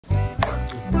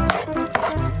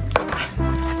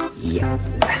Ya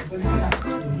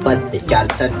بد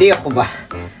چارڅه دی خو به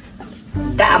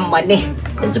دا منې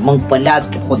زمونږ په لاس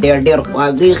کې خو دی ډېر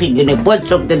خواږه ښېګنې بل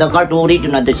څوک دی د غټو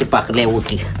وریجو نه داسې پخلی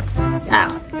وکړي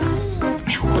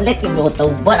خوله کې مې ورته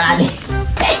اوبه رالې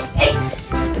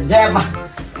دویمه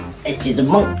چې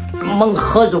زمونږ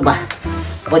ښځو به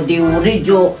په دې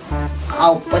وریجو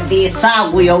او په دې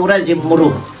ساګو یو ورځې مرو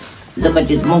ځکه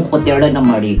چې زمونږ خو تېړه نه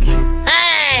مړېږي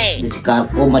داسې کار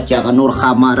کومه چې هغه نور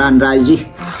خاماران راځي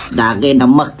د هغې نه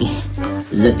مخکې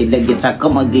زه دې لږې څه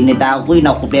کمه ګینې د هغوی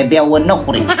نه خو بیا ونه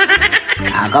خورې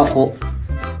هغه خو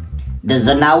د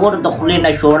زناور د خولې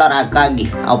نه شوړه راکاږي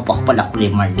او په خپله خولې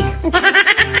منډي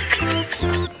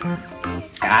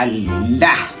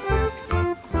الله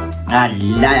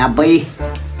الله ابۍ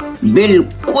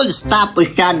بلکل ستا په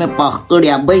شان مې پخ کړي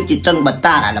ابۍ چې څنګه به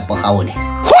تا راله پخولې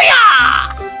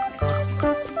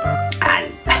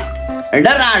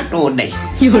ډه راټولئ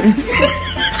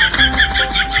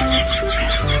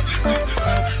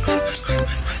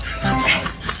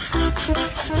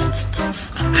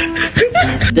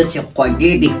داسې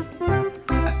خوږې دي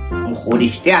خو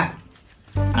رښتیا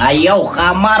یو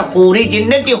خامار خو وریجې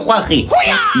نه دي خوښې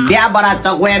بیا به راته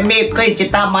غویمې کوي چې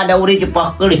تا ما د وریجې پخ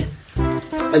کړي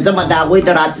زه به د هغوی د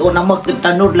راتلو نه مخکې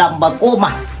تنور لمبه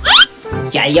کومه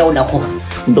چې یو نه خو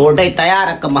ډوډۍ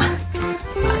تیاره کړمه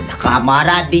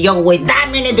خامارات دي یو وایي دا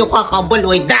مې نه دي خوښه بل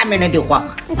وایي دا مې نه دي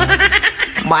خوښه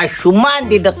ماشومان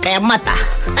دي د قیمته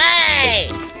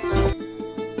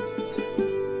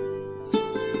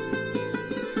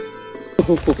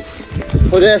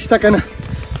خدای شته که نه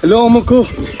لومو کو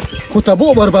خو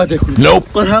تبو برباده کړو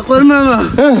قرحقر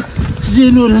ماما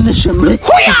زه نور نشم مړی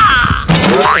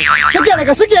څه کې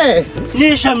لکه څه کې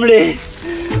نشم مړی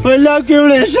والله کې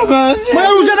وړی شم ما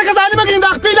روژه ده که ظالمه کې د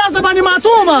خپل لاس د باندې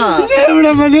ماتومه نه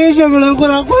وړم نشم مړی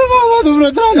قرحقر ماما دومره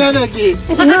درانه ده چې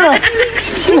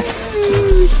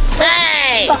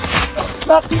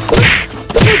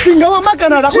چنګوه مه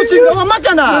کنه دا خو چنګوه مه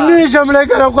کنه نشم مړی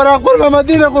کنه قرحقر ماما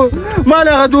دینه خو ما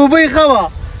له هغه دوبۍ ښه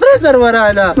وه سره زر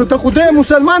وراله نو ته خدای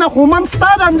مسلمانه خو من ستا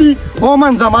دم دي او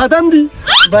من زما دم دي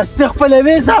بس ته خپله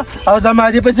ویسه او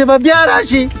زما دې پسې به بیا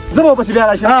راشي زه به پسې بیا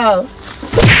راشم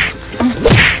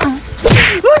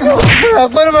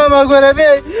قرحقر ماما ګوره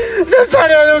بې د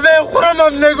سره لوبۍ خورم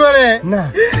هم نه ګورې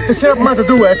نه ته صرف ما ته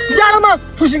ده ووایه جانمه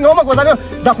تو چنګوه مه کوه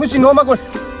دا خو چنګوه مه کوه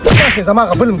داسې زما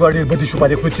هغه بل هم ډېر بدي شو په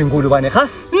دې خولې چنګولو باندې ښه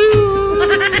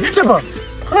څه به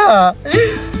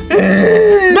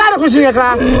بیا د خو چنګه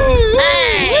کړه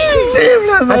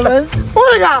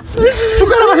ولیکه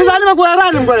چوکره پسې ظالمه ګوره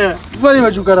رالم ګورې ولې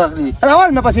به چوکر اخلي راول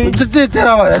نه پسې ته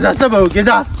راوله ځه څه به وکړې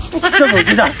ځه څه به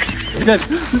وکړې ځه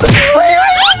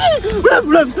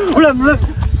وړم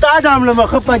ستا د مړمه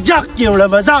ښه په جغ کې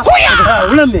وړمه ځه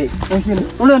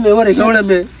وړمې ورېږه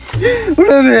وړمې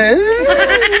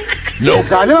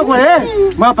ظالمه ګورې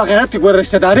ما په غیرت کې ګوره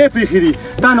رشتهدارۍ پرېښې دي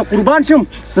تا نه قربان شم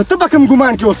نو ته به کوم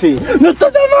ګمان کې اوسې نو ته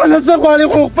زما نه څه غواړې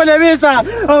خو خپله ویسه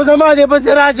او زما دې پسې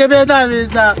راشه بیا دا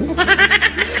ویسه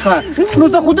نو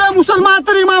ته خدای مسلمان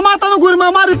تر اماما ته نه ګورې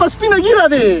ماما دې په سپینه ګیره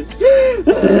دی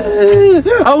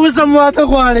او اوس هم ماته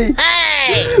غواړې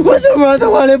اوس هم ماته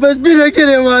غواړې په سپینه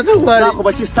ګیرې ماته غواړې دا خو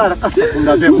بچې ستا د قصد کوم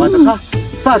دا دویم ماته ښه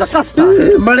ستا د قصد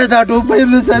مړې دا ټوپۍ هم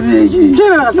نه سمېږي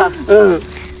کښېنه هغه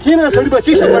کینه سړی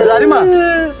بچی شم مرداري ما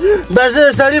بس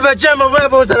سړی بچی ما وای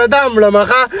به ورسره دا مړمه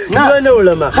ښه دوه نه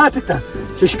وړمه ښه ټیک ده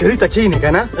چې ښکري ته کښېنې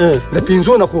که نه د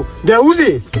پنځو نه خو بیا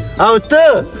وځې او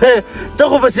ته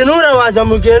خو پسې نور اوازه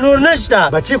مو کې نور نشته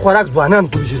بچی خوراک ځوانان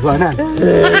پوه شي ځوانان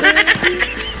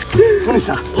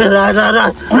ونیسه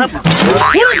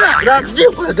راځي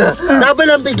خوږه دا بل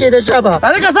هم پکې ده شبه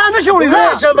هلکه ځان نه شي وړې ځه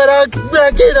شبه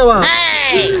راکېده وه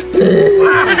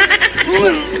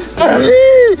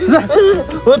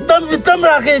تم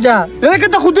راخیجا لکه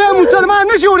ته خدای مسلمان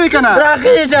نشي وړې که نه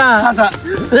راخیجا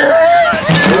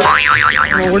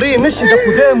وړې نشي د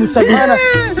خدای مسلمانه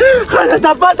ښه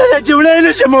دا پته ده چې وړی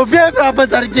نشم او بیا کړه په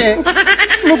سر کې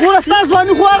نو ګوره ستا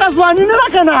ځواني خو هغه ځواني نه ده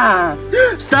که نه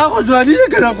ستا خو ځواني ده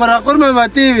که نه قرحقر ماما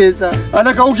ته یې ویسه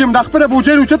هلکه وکړم دا خپله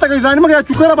بوجۍ اوچته کړې ځانې مګر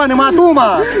چوکره باندې ماتومه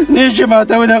نشي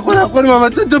ماتولی قرحقر ماما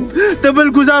ته بل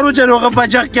ګزار وچه نو هغه په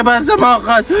جغ کې به زما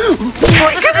خط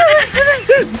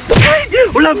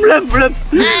ولمې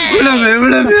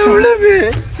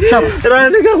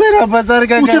رانګه خو را په سر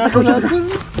که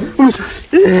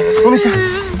ونیسه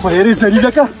خو هېرې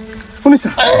ذلیله که ونیسه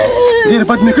ډېر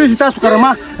بد مې کړي چې تاسو کره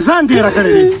ما ځان ډېره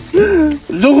کړی دی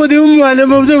زه خو دې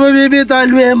ومعلوم زه به بېبې ته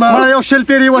لویم مړه یو شل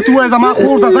پېرې ورته ووایه زما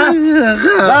خور ده ځه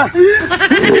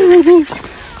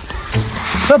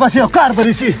ته بس یو کار به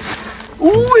دې شي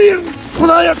وویل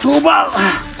خدایه توبه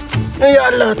یا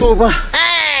الله توبه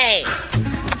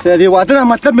چې دې واده نه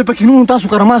مطلب مې پکې نو تاسو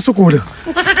کره ما څه کوله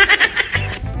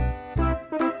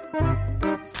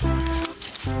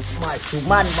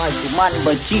ماشومان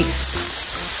بچي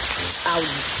او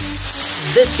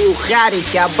داسې هوښیارې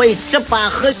چې ابۍ څه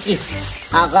پاخه کړي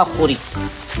هغه خوري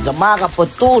زما هغه په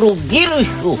تورو ګیرو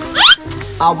شو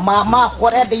او ماما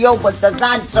خوری د یو بل څه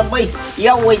ځان څموي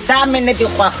یو وایي دا مې نه دي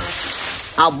خوښ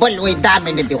او بل وایي دا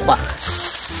مې نه دي خوښ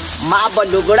ما به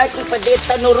لوګړه کړي په دې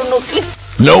تنورونو کې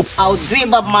او دوی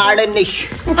به ماړه نه شي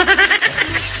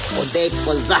خدای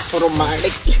په زهرو ماړه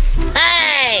کړي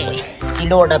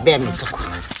کیلو ډبې مې څه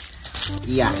کړو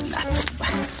یا الله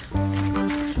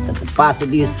ته په پاسه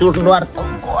دې څوډلو ورته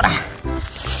وګوره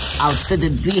او ته د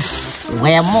دوی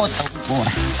ویمو ته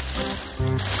وګوره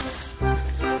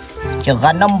چې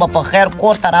غنم به په خیر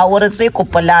کور ته راورسوي خو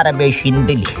په لاره به یې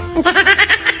شیندلي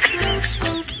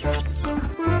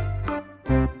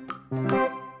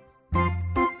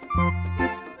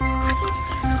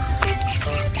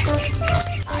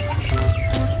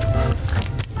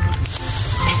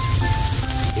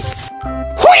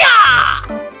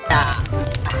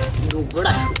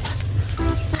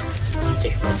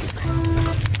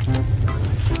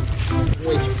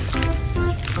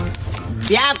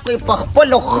بیا کوئی په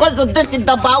خپلو ښځو داسې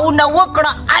دباونه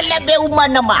وکړه هله به یې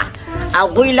ومنمه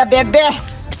هغوی له بېبې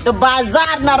د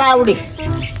بازار نه راوړي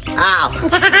او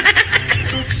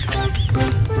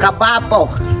کباب او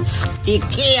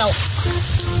تیکې او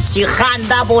سیخان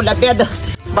دا به له بیا د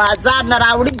بازار نه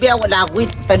راوړي بیا ول هغوی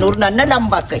تنورونه نه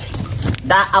لمبه کوي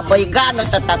دا ابیګانو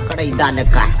ته تکړی دا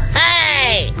لکان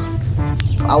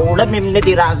او اوړه مې نه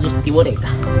دي راغوستي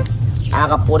ورېږه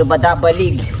هغه پورې به دا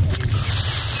بلیږي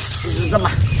زما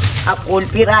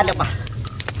اقولپي رالمه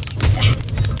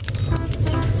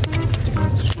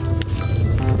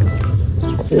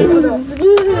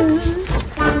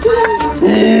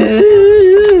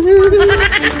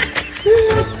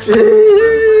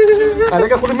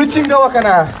هلکه خو مې چینګه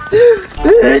وکنه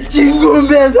چینګوم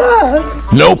بېده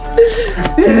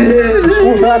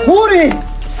خورې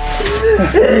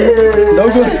دا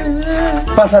وګوره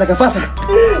پاسه هلکه پاسه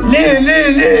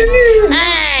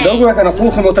دا وګوره که نه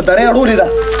خوښ مې ورته درې اړولې ده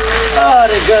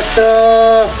ارګته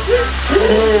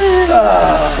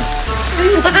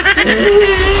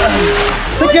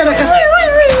څه کې لکه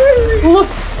اوس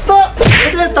ته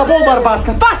دې تبو برباد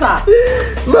کړه پاسه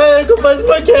ما یې خو په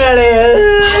ځمکې اړې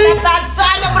دا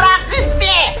ظالم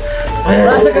راخیستې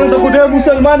راشه که نه د خدای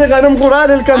مسلمان غنم خو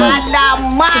رالل که نه الله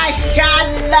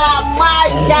ماشاءالله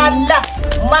ماشاءالله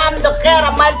ما هم د خیره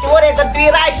مال چې ورېږه دوی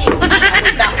راشي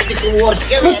دا خو دې چې ور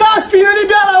شوې نو تا سپینلي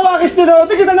بیا راواخېستې ده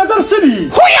دغې د نظر څه دي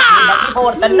به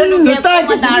ورته نه لوګې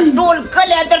کومه دا ټول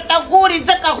کلی درته ګوري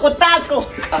ځکه خو تاسو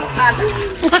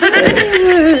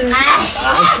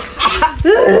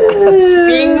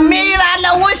سپینمې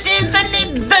راله اوسېدلې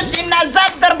داسې نظر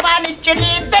در باندې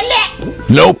چلېدلې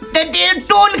د دې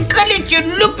ټول کلي چې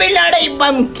لوپې لړۍ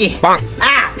بم کې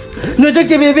نو ته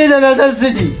کې بېبې د نظر څه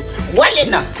دي ولې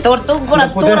نه ته ورته وګوره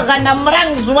تور غنم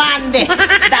رنګ ځوان دی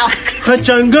ښه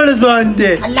چنګړ ځوان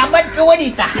دی لمن پې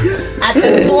ونیسه د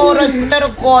تورو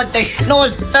سترګو د شنو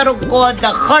سترګو د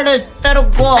خړو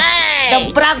سترګو د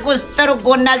برګو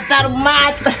سترګو نظر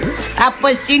مات په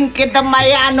سیند کې د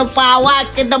میانو په هوا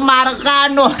کې د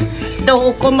مارغانو د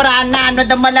حکمرانانو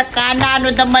د ملکانانو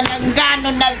د ملنګانو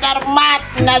نظر مات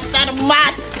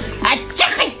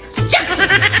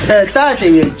چخې تا ته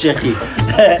ویل چخي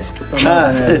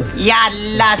یا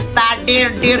الله ستا ډېر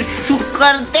ډېر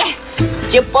شکر دی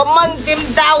چې په موږ دې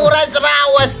دا ورځ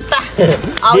راوسته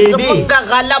او زموږ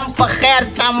غلم په خیر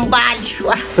سنبال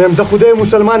شوه هم د خدای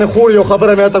مسلمان خور یو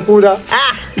خبره مې ته کوله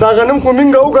دا غنم خو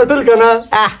مونږ وګټل که نه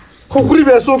خو خوري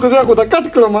بیا څوک زه خو ته کټ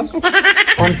کړم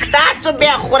تاسو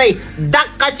بیا خورئ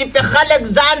دقسې پې خلک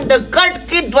ځان د کټ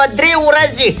کې 2-3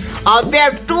 ورځې او بیا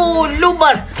ټول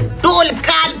عمر ټول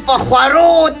کال په خورو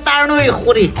تڼوی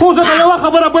خوري خو زه ته یوه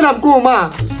خبره بله هم کوم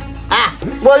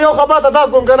ما یو خبره ته دا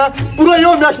کوم که نه پوره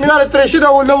یو میاشت مې دا ترېشي ده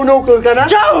ولو نه وکړل که نه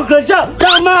چا وکړل چا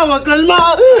دا ما وکړل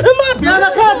ما بیا د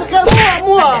خیر د خیر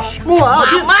مو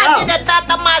ما چې د تا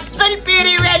ته ما سل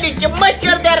پیرې ویلي چې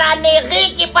مشر دې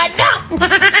رانېغېږي به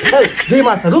نه دی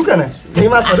ما سره وکنه دی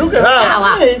ما سره وکنه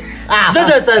زه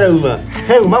در سره ومه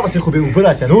خیر ما پسې خو به اوبه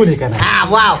راچلولې که نه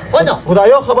واو خو دا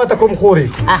یو خبره ته کوم خورې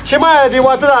چې ما دې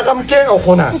واده د غم کې او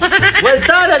خونه ول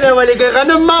تا له مې ولې کوي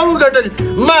غنم ما وګټل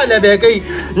ما له به کوي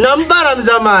نمبر هم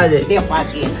زما دی دې خوا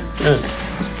کښېنه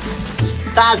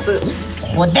تاسو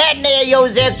خدای نه یې یو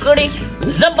ځای کړي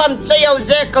زه به هم څه یو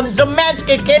ځای کړم زه منځ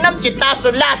کې کښېنم چې تاسو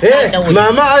لاس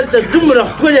ماما هلته دومره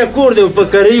ښکلی کور دی په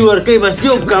کرۍ ورکوي بس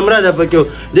یو کمره ده پکې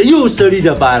د یو سړي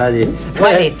دپاره دی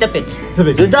ولې څه پکې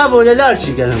دا به ولې لاړ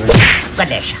شي که نه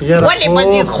غلی شه ولې به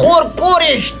دې خور کور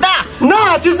یې شته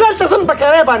نه چې زه هلته ځم په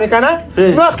کرایه باندې که نه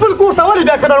نو خپل کور ته ولې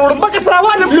بیا که راوړم بکس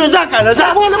راوالم نو ځه که نه ځه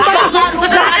راوالم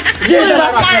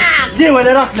ځې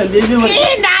ولې راخلم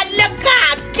کېنه لکه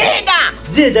کېنه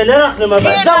ځې دلې راخلم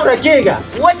ځه ورکېږه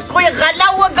اوس خو یې غله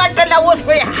وګټله اوس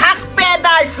خو یې حق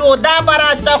پیدا شو دا به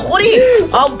راڅه خوري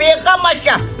او بېغمه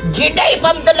شه جینۍ به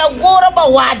هم دله ګورم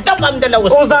او واده به هم دله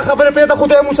اوس دا خبرې پرېږده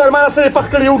خدای مسلمانه سره یې پخ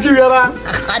کړي یو کې یاره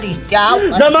ښه رښتیا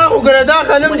زما خو ګوره دا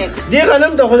غنم دې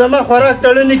غنم ته خو زما خوراک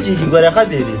تړل نه کېږي ګوره ښه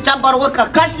دی صبر وکړه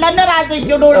کټله نه راځئ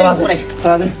چې ډوډۍ وخورئ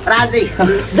راځئ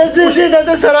د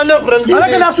ده سره نه خورم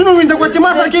هلکه لاسونه ووینځه ګوره چې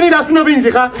ما سره کېنې لاسونه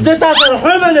ووینځي ښه زه تا سره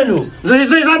خورم نه نو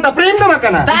زه ځان ته پرېږدم که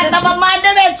نه تا ته به ما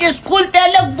نه ویل چې سکول ته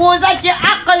لږ بوځه چې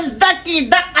عقل زده کړي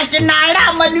دقسې ناړه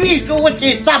ملوي شو اوس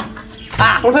یې سم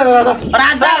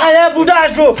راځه بوډا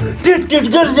شو ټیټ ټیټ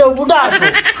ګرځي او بوډا شو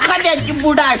ښه دی چې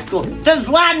بوډا شو ته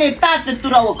ځوان یې تاسې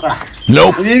توره وکړه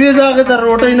بیبي زه هغې سره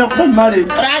روټۍ نه خورم مالې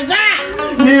راځه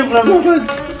نه یې خورم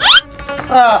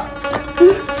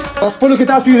په خپلو کې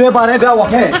تاسو یې بارې بیا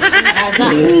وښیې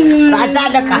راځه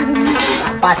لکه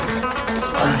پاتې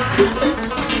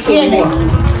کښېنئ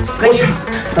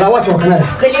راواچوه که نه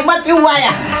کلمه پې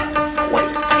ووایه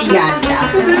یا الله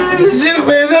زه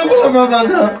خو یې نه خورم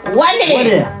باسه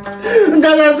ولې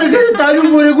دا داسې که تعلیم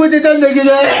پورې ګوتې دنده کې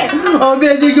ده او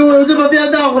بیا دې کې زه به بیا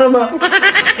دا خورم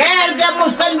خیر دی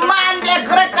مسلمان دی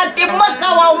کرکه دې مه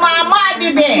کوه او ماما دې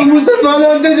دی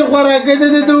مسلمانان داسې خوراک کوي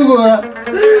دې ته وګوره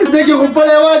دې کې خو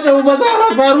پلی واچوه بس هغه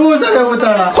څاروو سره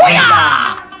وتړه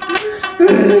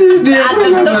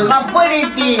دا خبرې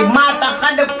دي ما ته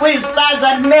خلک وایي ستا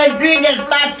زلمی دوی دی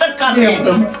ستا څه کم دی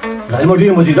زلمه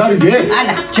ډېرې مزېدارې دي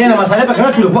چینه مسالې پکې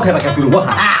نه ټولې غوښې پکې ټولې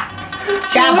غوښه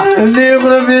شابه نه یې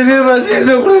خورم بیبي بس یې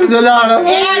نه خورم زه لاړم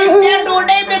رښتیا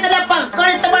ډوډۍ مې دله پخ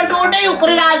کړې ته به ډوډۍ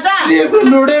وخورې راځه نه یې خورم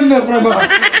ډوډۍ هم نه خورم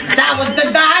دا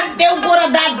دا هلته وګوره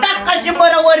دا دقسې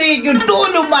برورېږي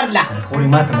ټول عمر له خورې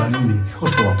ما ته معلوم دي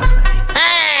اوس به واپس راځي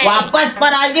واپس په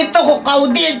راځي ته خو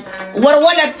قودې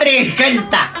ورونه ترې شل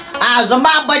ته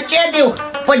زما بچی دی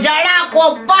په جړا خو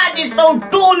پاتې ته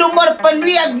ټول عمر په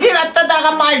لویه ګیره ته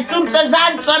دغه ماشوم څه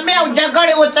ځان سمې او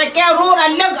جګړې وڅکې وروره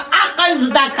لږ عقل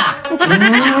زده که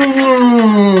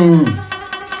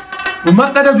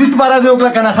مکه د دوی تباره دې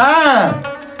وکړه که نه ښه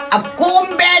کوم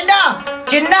بیا نه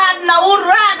چې نار نور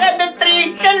راغی د ترې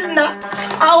شل نه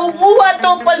او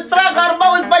ووتو په سره غرمه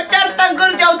اوس به چېرته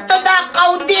ګرځي او ته دا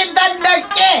قودې دنده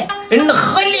کې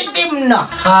نښلې دې م نه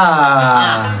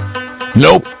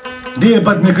ډېر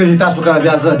بد مې کړي تاسو کله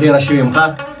بیا زه تېره شوې یم ښه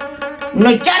نو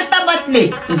چېرته بدلې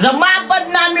زما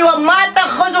بدنامي وه ما ته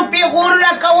ښځو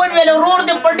پېغورونه کول ویل ورور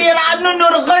دې په ډېرانو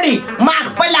نورغړي ما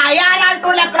خپل حیا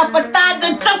راټوله کړه په تا د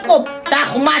څه کوم تا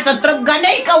خو ما ته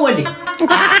ترپګنۍ کولې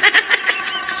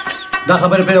دا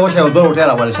خبرې پرې وشوه دوه روټۍ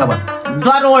راولې شابه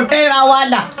دوه روټۍ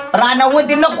راواله رانه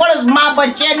ودې نه خوړه زما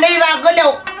بچی نه یې راغلی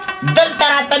او دلته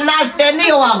راته ناستی نه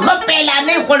یو هغه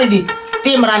پیلانۍ خوړې دي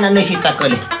ته م رانه نشي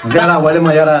څکلی بیا راولې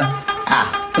ما یاره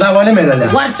راولې مې دله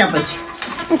ورچه پسې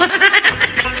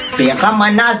بېغمه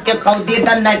ناست دی قودې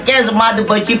دنده کې زما د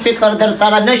بچي فکر در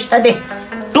سره نشته دی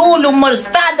ټول عمر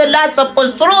ستا د لاسه په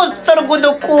سرو سترګو د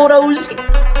کوره اوسي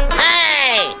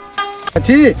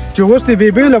چې اوس د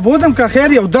بیبي له بودم که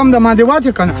خیر یو دم د باندې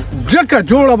واچې که نه ځکه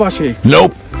جوړه به شي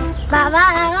بابا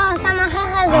هغه سمه ښه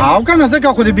ښځه او که نه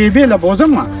ځکه خو د بیبي له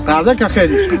بوځم راځه که خیر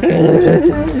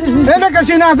لکه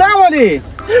شینازده ولې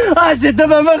هسې ته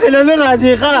به مخې له نه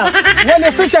راځې ښه ولې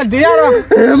څه چل دی یاره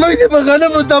موږ دې په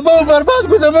غنمو تباه و برباد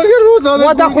کړو زموږ روزانه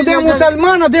و دا خدای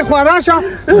مسلمانه دی خوا راشه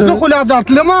زه خو لا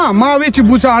درتلمه ما وی چې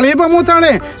بوساړې به مو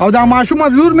تړې او دا ماشومه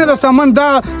لور مې رسمن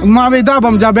دا ما وی دا به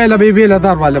م جابی له بیبي له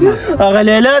در ولمه هغه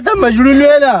لیلا ته مجنون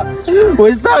ویله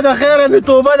وایي ستا د خیره مې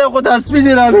توبه ده خو دا سپي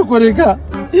دې رانه کورې که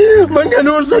موږ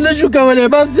نور څه نه شو کولی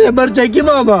بس دی برچکي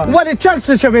ماما ولې چل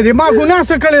څه شوی دی ما ګناه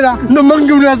څه کړې ده نو موږ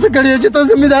ګناه څه کړې چې ته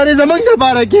ذمېداري زموږ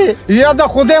دپاره کې یا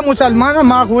د خدای مسلمانه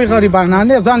ما خو وی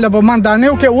غریبانان دی ځان له به من دانې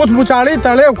وکړې اوس بوچاړې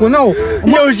تړې کو نه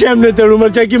یو شی هم نه تړو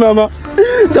مرچکي ماما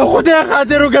د خدای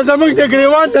خاطر وکړه زموږ د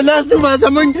ګریوان ته ناست وه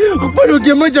زموږ خپلو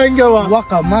کې مه جنګوه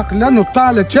وقه مقله نو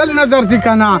تاله چل نه درځي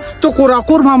که نه ته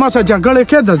قراقور ماما سره جګړې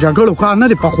کې د جګړو کار نه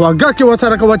دی په خواږه کې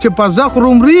ورسره کوه چې په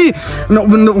زخرو مري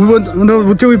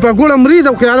چې وي په ګوړه مري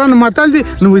د خیارانو متل دی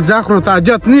نو وي زخرو ته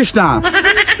حاجت نشته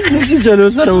نشي چلو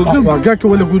سره وکړم خواږه کې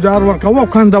ولې ګودار ورکوه او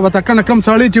کنده ورته کنه کم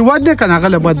سړی چې ود دی که نه هغه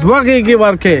له به دوه غېږې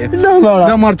ورکې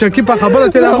د مرچکي په خبره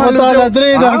چې تاله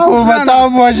درې در کوم تا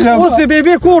هم وژنم اوس د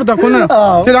بیبي کور ده که نه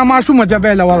چې دا ماشومه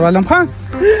جبی له ورولم ښه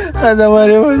ښځه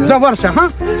ورې زه ورشه ښه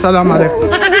سلام علیکم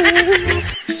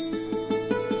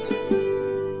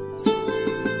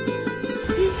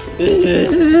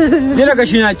دی لکه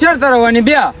شینه چېرته روانې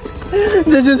بیا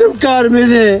داسې سم کار مې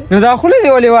دی نو دا خوله دې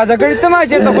ولې وازه کړې ته ما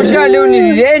چېرته خوشحالې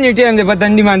ونیلې دي اني ټایم دې په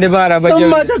تندي باندې باره ته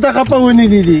ما چېرته خفه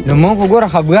ونیلې دي نو موږ خو ګوره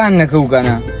خفګان نه کوو که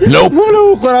نه موږ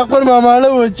له خوراکور ماماړه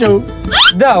وچو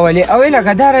دا ولې او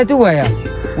لکه دا راته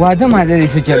ووایه واده ماده دې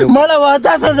څه چلو مړه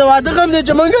واده سره د واده غم دی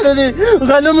چې موږ د دې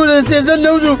غنمو د سیزن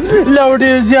نه وځو لا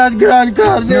ډېر زیات ګران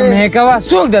کار دی نو مې کوه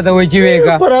څوک درته وایي چې ویې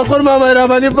که خوراکور ماما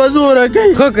راباندې په زوره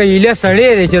کوي ښه که ایله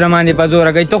سړی دی چې راباندې په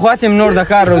زوره کوي ته خو هسې نور د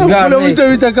کار روزګار نه ویته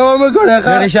ویته کوه مه ګوره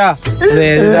لرې شه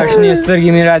دا شنې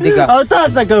سترګې مې راته که او تا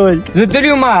څه کول زه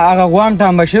تللی وم هغه غوام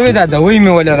ټامبه شوې ده دوی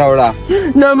مې ولې راوړه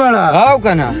نه مړه او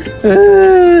که نه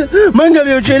موږ هم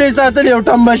یو چیلۍ ساتلې او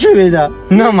ټمبه شوې ده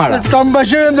نه مړه ټمبه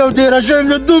شوې یم ده او تېره شوې یم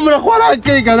ده دومره خوراک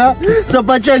کوي که نه څه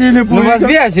پچن یې نه نو بس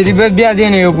بیا چې بیا دې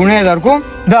نه یو پوڼی در کوم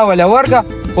دا وله ورکه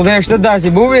خدای شته داسې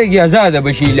به وویږي ازاده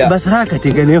به شي ایله بس راکتې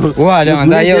کنې واله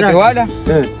دا یو دې واله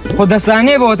خو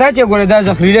دستانې به وتا چې ګوره دا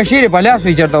زخریله شیرې په لاس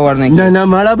وي چېرته ورنه نه نه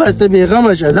مړه بس ته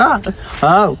بېغمه شه ده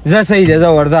او زه صحیح ده زه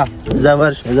ورده زه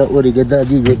ورشه زه اورېږه دا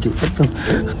دې ځای کې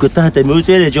که تا ته مې اوس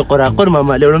ویلې چې قراقور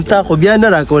ماما لرم تا خو بیا نه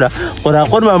راکوله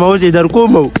قراقور ماما اوس یې در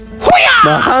کوم او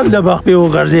ماښام د بخپې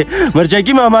وغورځې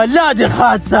مرچکي ماما لا دې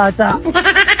خات ساته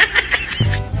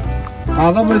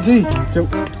هذا بجي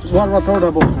ور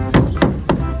وتوډبو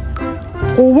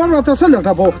خو ور وته څه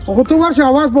لټبو خو تو ورشه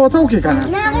اواز به وته وکړي که نه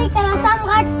نه هغې که نه سم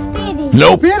غټ سپی دي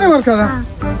پیرې ورکړه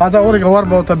دا ورګه ور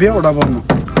به وته بیا وډبو نو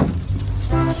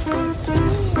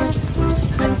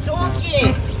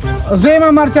زه یم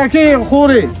مرچکي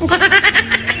خورې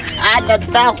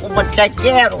دا خو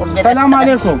مرچکي سلام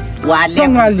علیکم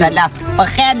وعلیکم السلام په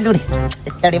خیر لورې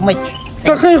ستړې مه شي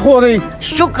ته ښې خورې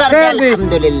شکر دی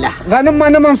الحمدلله غنم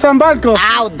منم هم سنبال کو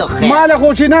او د خیر ما له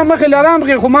خو چې نه مخې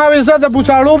لرم خو ما وې زه د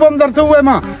بوچاړو به هم درته ووایم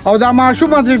او دا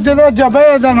ماشومه چې دا جبه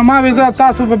یې ده نو ما وې زه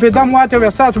تاسو به پې دم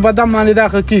واچوې ستاسو به دم باندې دا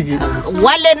ښه کېږي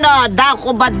ولې نه دا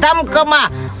خو به دم کمه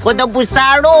خو د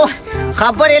بوساړو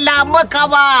خبرې لا مه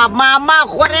کوه ماما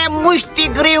خورې مشتي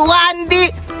ګریوان دي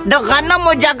د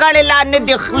غنمو جګړې لا نه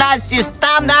دي خلاص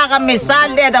سیستم د هغه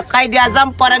مثال دی د قید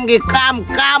اعظم پرنګې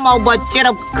کام او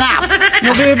بچرب کام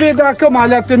نو بېبې دا کوم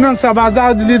حالت دی نن سبا دا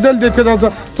لیدل دی چې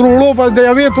د تروړو په د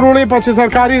یوې تروړې پسې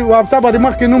سرکاري وافته باندې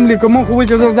مخکې نوم لیکم موږ خو وایي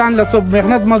چې زه ځان له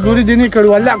محنت مزدوري دې نه کړې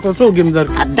والله که څوک یې م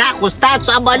درکړي دا خو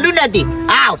ستاسو عملونه دي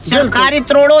او سرکاري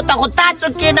تروړو ته خو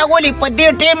تاسو کېنولي په دې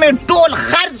ټیم یې ټول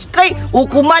خرڅ کوي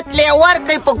حکومت له یې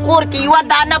ورکوي په کور کې یوه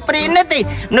دانه پرې نه دی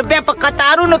نو بیا په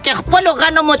قطارونو کې خپلو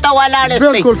غنمو ته ولاړ نه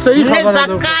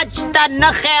زکات شته نه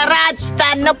خیرات شته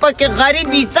نه پکې غریب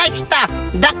عیسه شته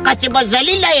دقه چې به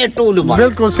ذلیله یې ټولو به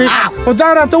بلکل صحیح خو دا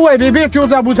راته ووایه بېبې چې اوس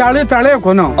دا بوچاړې تړی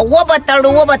که نه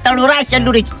وبتړو راشه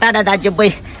لورې چې تا نه دا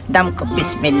جبۍ دم که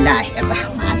بسم الله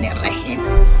الرحمن الرحیم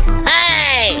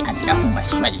اللهم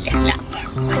صل علی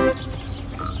محمد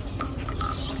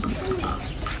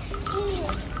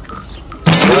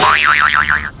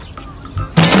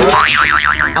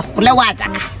خوله وازه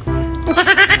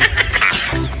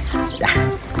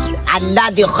الله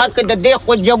دې ښه کړي د دې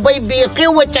خو جبۍ بیخي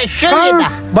وچه شوې ده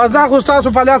بس دا خو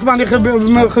ستاسو په لاس باندې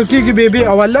ښه کېږي بېبې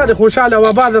او الله دې خوشحاله او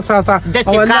آباده ساته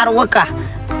داسې کار وکړه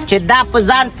چې دا په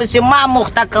ځان پسې ما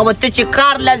مخته کوه ته چې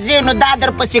کار له ځې نو دا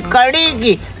در پسې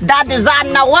کړېږي دا د ځان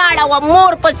نه واړوه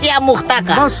مور پسې یې مخته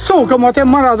کړه بس څه وکړم ورته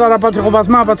مه راځه راپسې خو بس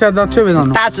ما پسې عادت شوې ده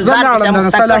نو تاسو زه ځان پسې لاړم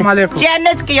مخته سلام علیکم چې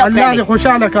نه څکي یو الله دې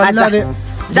خوشحاله کړه الله دې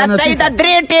زه صحیح ده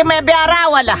 3 ټیمه بیا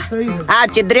راوله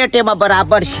چې 3 ټیمه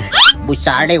برابر شي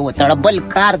بوساړې وتړه بل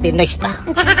کار دې نشته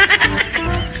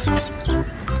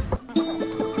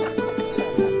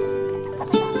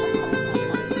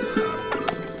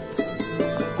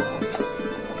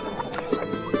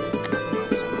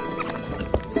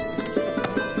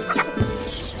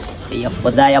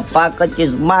خدایه پاکه چې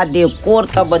زما دې کور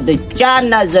ته به د چا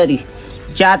نظري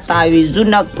چا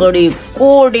تعویضونه کړي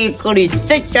کوډې کړي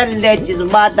څه چل دی چې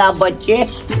زما دا بچې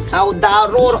او دا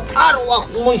رور هر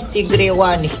وخت مشتي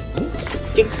ګریوانې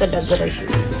ټیک ته نظره شي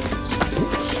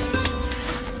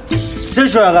څه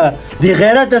شو هغه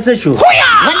بېغیرته څه شو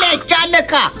غلی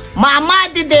چالکه ماما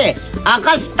دې دی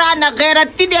هغه ستا نه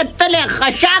غیرتي دی تلی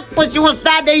خشاک پسې اوس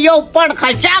دا د یو پړ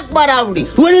خشاک به راوړي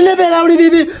ولې نه به راوړي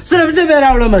بېبې صرف زه به یې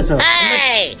راوړم څه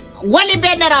ولې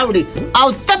به نه راوړي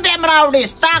او ته به هم راوړي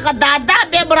ستا هغه دادا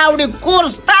به هم راوړي کور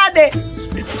ستا دی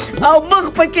او مخ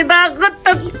پکې دا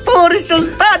غتک تور شو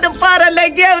ستا دپاره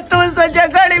لګیا او ته اوس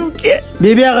جګړې وکړې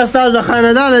بیبي هغه ستاسو د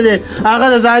خاندانه دی هغه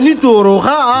د ځاني تور و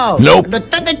ښه نو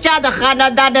ته د چا د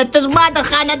خاندانه ته زما د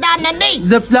خاندانه نه یې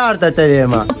زه پلار ته تللی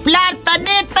یم پلار ته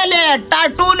نه تلې تا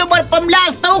ټول عمر په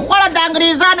ملاس ته وخوړه د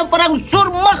انګریزانو په رنګ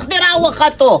سور مخ دې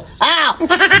راوختو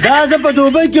دا زه په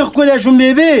دوبۍ کې ښکلی شوم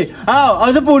بیبي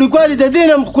او زه په وړوکوالي د دې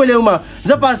نه هم ښکلی وم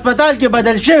زه په هسپتال کې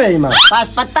بدل شوی یم په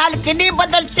هسپتال کې نه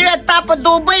بدل شوی تا په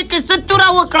دوبۍ کې څه توره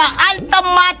وکړه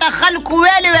هلته ماته خلکو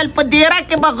ویل په دیره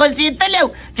کې به غځېدلی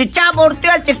چې چا به ورته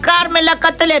ویل چې کار مې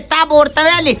لکتلی تا به ورته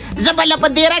ویلې زه به له په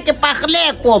دیره کې پخلی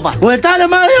کومه وایي تا له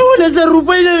ما 11,000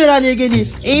 روپۍ نه وې رالېږلي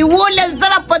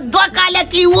 11,000 په 2 کاله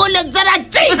کې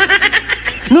 11,000 چی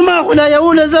نو ما خو لا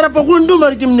 11,000 په غونډ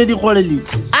عمر کې هم نه دي خوړلي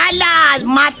الا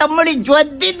ما ته مړي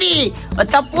ژوندي دي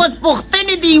تپوس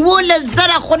پوښتنې دي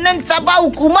 11,000 خو نن سبا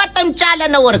حکومت هم چاله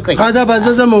نه ورکوي ښه ده به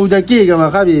زه ځم اوده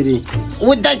کېږم ښه بیبي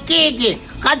اوده کېږي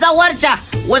ښه ځه ورشه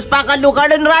اوس په هغه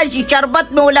لوګړن راشي شربت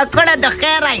مې وله کړه د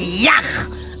خیره یخ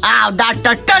او دا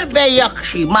ټټر به یخ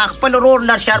شي ما خپل ورور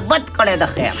له شربت کړی د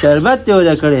خیر شربت دې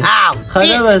وله کړی ښه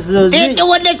ده بس دې ته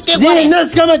ونسکې زه یې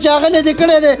نسکمه چې هغه نه دې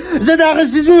کړی دی زه د هغه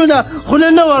څیزونو نه خوله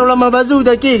نه وروړم به زه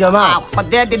اوده کېږم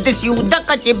خدای دې داسې اوده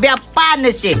کړه چې بیا پا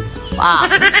نه شي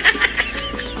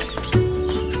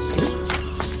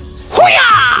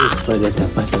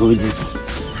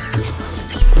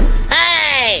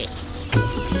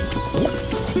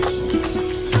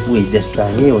وای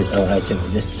دستانې ورته واچوه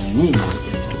دستانې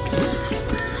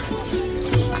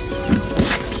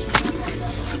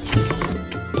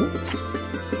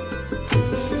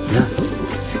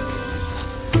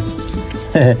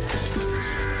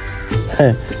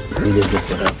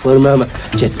پر ماما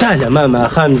چې تا له ما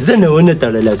ماښام زنه ونه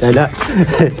تړله که نه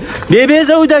بیبي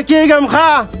زه اوده کېږم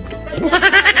ښه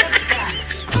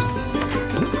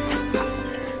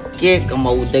کېږم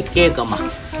اوده کېږم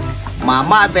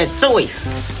ماما به څه وایي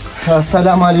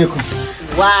السلام علیکم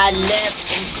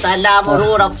وعلیکم سلام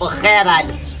وروره په خیر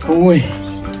علي وای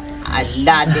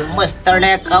الله دې مه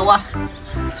ستړی کوه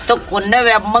ته خو نه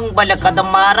وې موږ به لکه د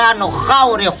مارانو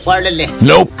خاورې خوړلې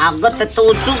هغه ته ته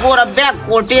اوس وګوره بیا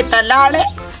کوټې ته لاړې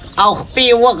او خپې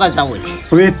یې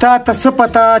وغځولې وی تا ته څه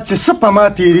پته چې څه په ما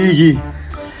تېرېږي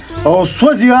او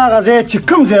سوځي هغه ځای چې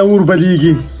کوم ځای اور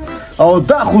بلیږي او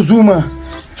دا خو زومه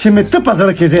چې مې ته په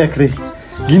زړه کې ځای کړې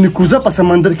ګینې کوزه په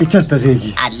سمندر کې چېرته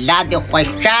ځایږي الله دې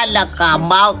خوشحاله کا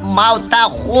ما او تا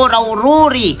خور او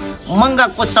ورور یې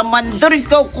موږ کو سمندر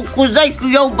کې او کو کوزه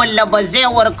کې یو بل له به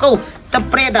ځای ورکوو ته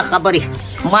پرېږده خبرې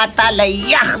ما تا له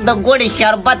یخ د ګوړې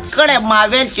شربت کړی ما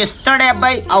ویل چې ستړی به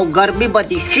او ګرمي به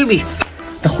دې شوي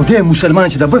ته خدای مسلمان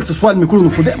چې د بل څه سوال مې کړو نو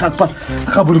خدای پاک په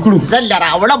خبرې کړو زه له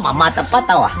راوړم ما ته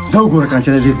پته وه دا وګوره کنه چې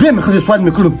د دې دویمې ښځې سوال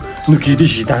مې کړو نو کېدای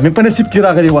شي دا مې په نصیب کې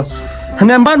راغلې وه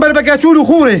نمبان به پکې اچولو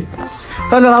خورې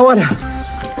هله راوله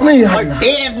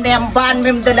ډېر نمبان مې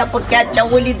هم دله پکې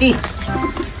اچولي دي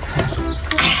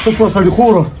څه شوه سړي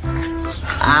خوره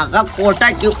هغه کوټه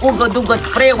کې اوږد اوږد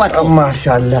پرېوتو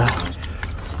ماشاءالله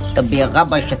ته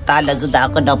بېغمه شه تا له زه د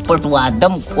هغه نه پټ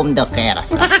وادم کوم د خیره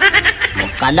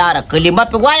کلاره کلمه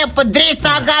پې وایه په 3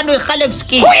 څاګانو یې خلک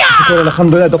سکي شکر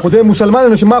الحمدلله د خدای مسلمان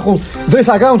یم چې ما خو 3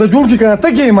 څاګانو ته جوړ کړي که نه ته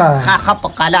کې ما ښه په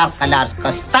قلار قلار که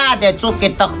ستا دی څوک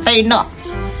یې تختی نه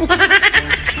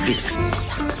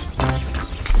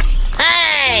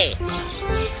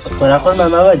قراقل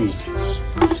ماما ولي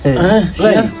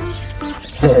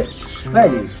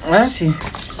ماشي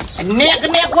نیغ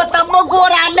نیغ ورته مه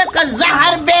ګوره لکه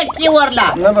زهر بیک یې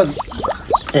ورله نه بس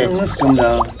نسکم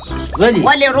دا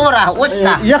ولې وروره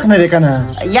وڅښه یخ نه دی که نه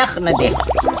یخ نه دی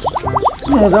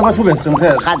زه بس وبهسکم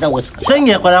خیر ښه ده وڅښه څنګه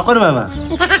یې قراقل ماما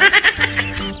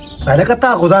هلکه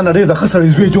تا خو ځان نه ډېر د ښه سړي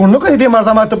زوی جوړ نه کړې دې ما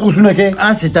زما تپوسونه کې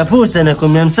هسې تپوس ته نه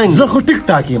کوم یم څنګه زه خو ټیک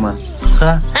ټاک یم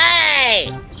ښه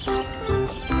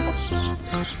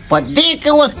په دې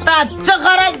کې استاد څه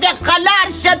غرض دی قلار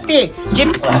شتې چې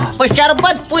په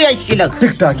شربت پویه شي لږ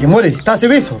ټیک ټاک یم ولې تاسې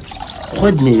ویسو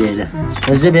خود مې ویله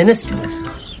زه بیا نه څکم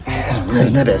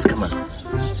نه به اسکمه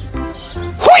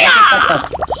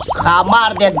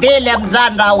خامار دی دې لم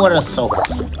ځان راورسو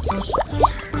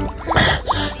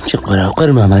چې قراقل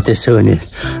ماما ته څه ونیل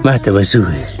ما ته به څه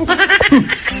وویل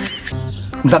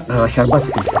دغه شربت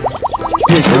دی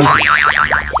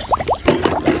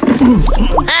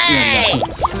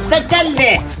څه چل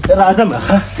دی راځم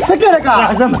ښه څه کې لکه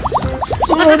راځم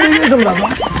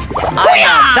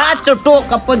دا څه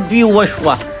ټوکه په دوی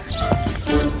وشوه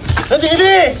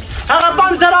بیبي هغه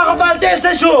پم سره هغه بالټۍ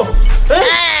څه شو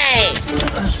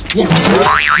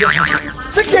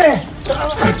څه کې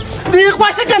دی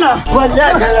خوښه که نه والله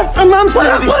که مام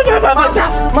سره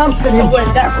مام سره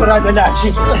والله قرآن لاړ شي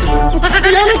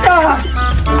یعنې که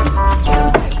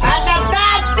आता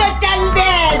दाच चल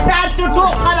दे दाच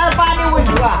ठोकाला पाणी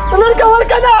उजवा लड़का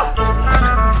वड़का ना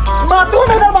माँ तू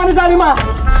में दरबानी जाली माँ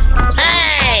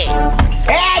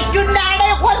ए चुनाड़े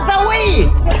कोण सवई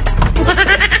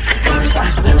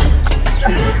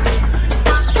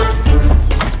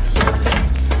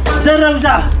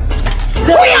زرمزة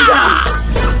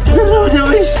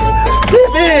وش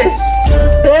بيبي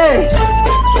ايه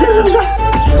زرمزة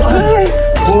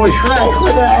اوي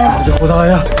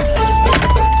خدايا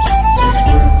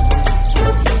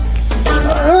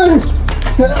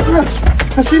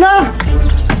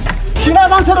شينا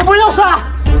دان سر بو يوسا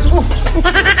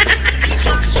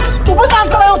وبس عن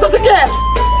سر يوسا سكي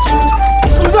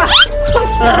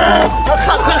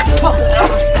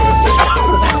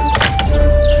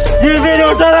بيبي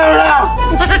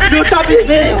لوتا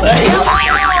بيبي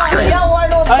ya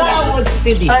walu tawut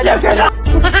sini انا كذا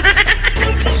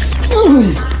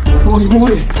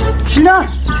اوي شينا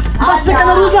بس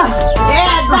كده روزا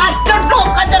dac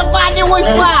ठोकाला पाणी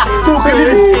उजवा تو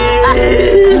كده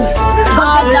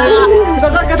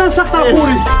كذا كذا سخت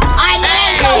اخوري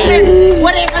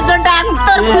ورې که زه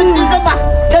ډاکټر پسې ځم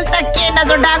دلته کښېنه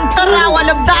زه ډاکټر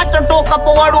راولم دا څه ټوکه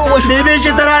په وړو وشو بيبي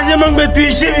چې ته راځې موږ به توی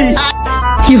شوي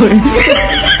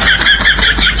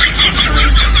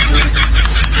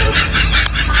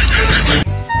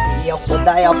یا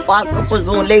خدایه پاکه په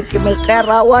ځولۍ کې مې خیر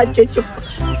راواچه چې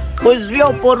په زوی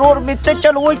او په رور مې څه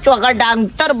چل وشو هغه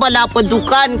ډاکټر بلا په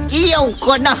دوکان کې او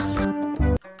که نه